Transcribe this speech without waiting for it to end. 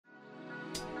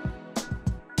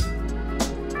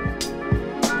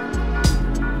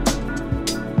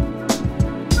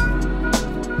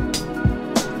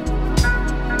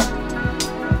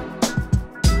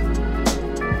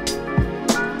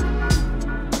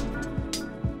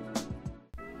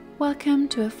Welcome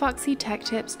to a Foxy Tech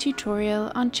Tips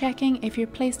tutorial on checking if your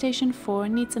PlayStation 4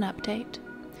 needs an update.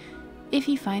 If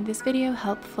you find this video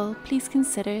helpful, please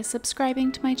consider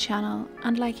subscribing to my channel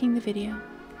and liking the video.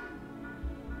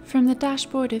 From the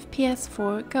dashboard of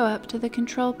PS4, go up to the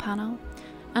control panel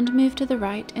and move to the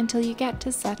right until you get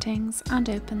to Settings and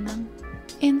open them.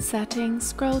 In Settings,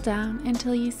 scroll down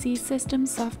until you see System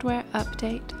Software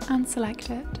Update and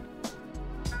select it.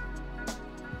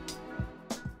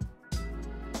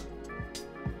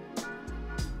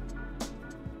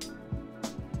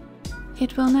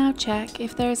 It will now check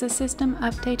if there is a system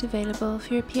update available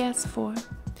for your PS4.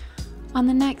 On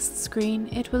the next screen,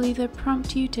 it will either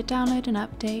prompt you to download an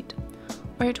update,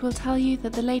 or it will tell you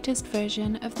that the latest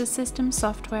version of the system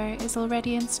software is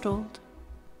already installed.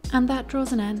 And that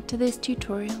draws an end to this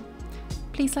tutorial.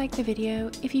 Please like the video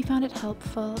if you found it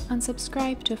helpful and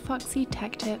subscribe to Foxy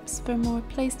Tech Tips for more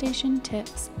PlayStation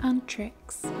tips and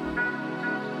tricks.